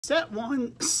Set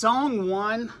one, song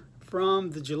one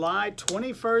from the July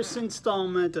 21st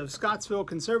installment of Scottsville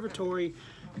Conservatory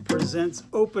presents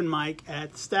open mic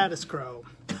at Status Crowe.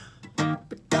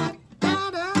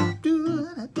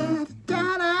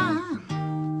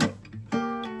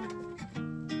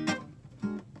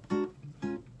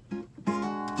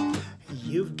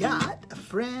 You've got a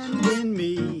friend in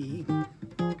me.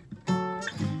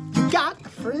 You got a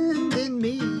friend in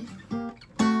me.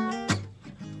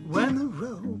 When the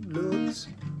road looks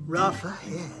rough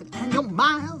ahead and you're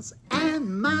miles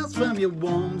and miles from your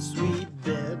warm, sweet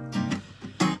bed,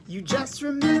 you just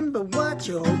remember what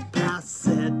your past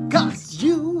said, 'cause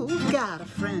you've got a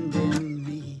friend in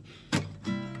me.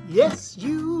 Yes,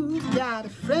 you've got a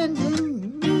friend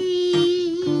in me.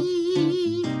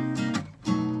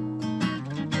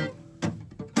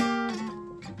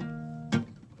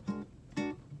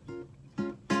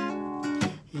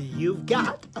 You've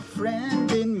got a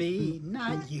friend in me,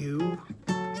 not you.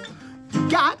 You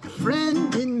got a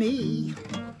friend in me.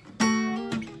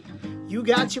 You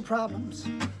got your problems,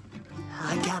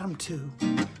 I got them too.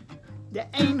 There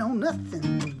ain't no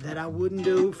nothing that I wouldn't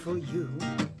do for you.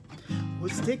 We'll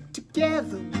stick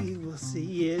together, we will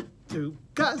see it through,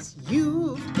 'cause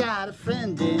you've got a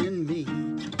friend in me.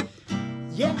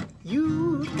 Yeah,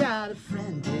 you've got a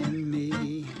friend in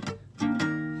me.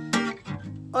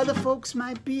 Other folks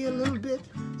might be a little bit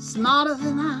smarter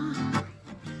than I,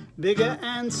 bigger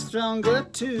and stronger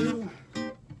too,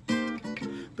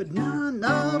 but none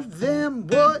of them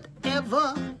would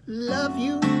ever love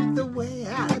you the way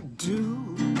I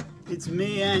do. It's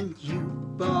me and you,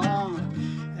 boy,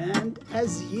 and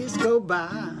as years go by,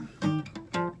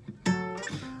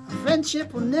 our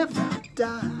friendship will never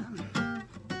die.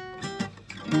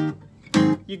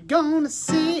 You're gonna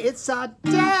see it's our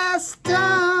destiny,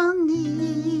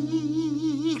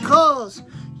 'cause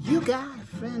you got a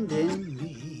friend in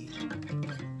me.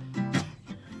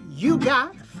 You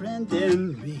got a friend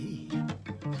in me.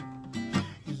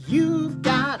 You've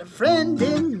got a friend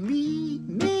in me.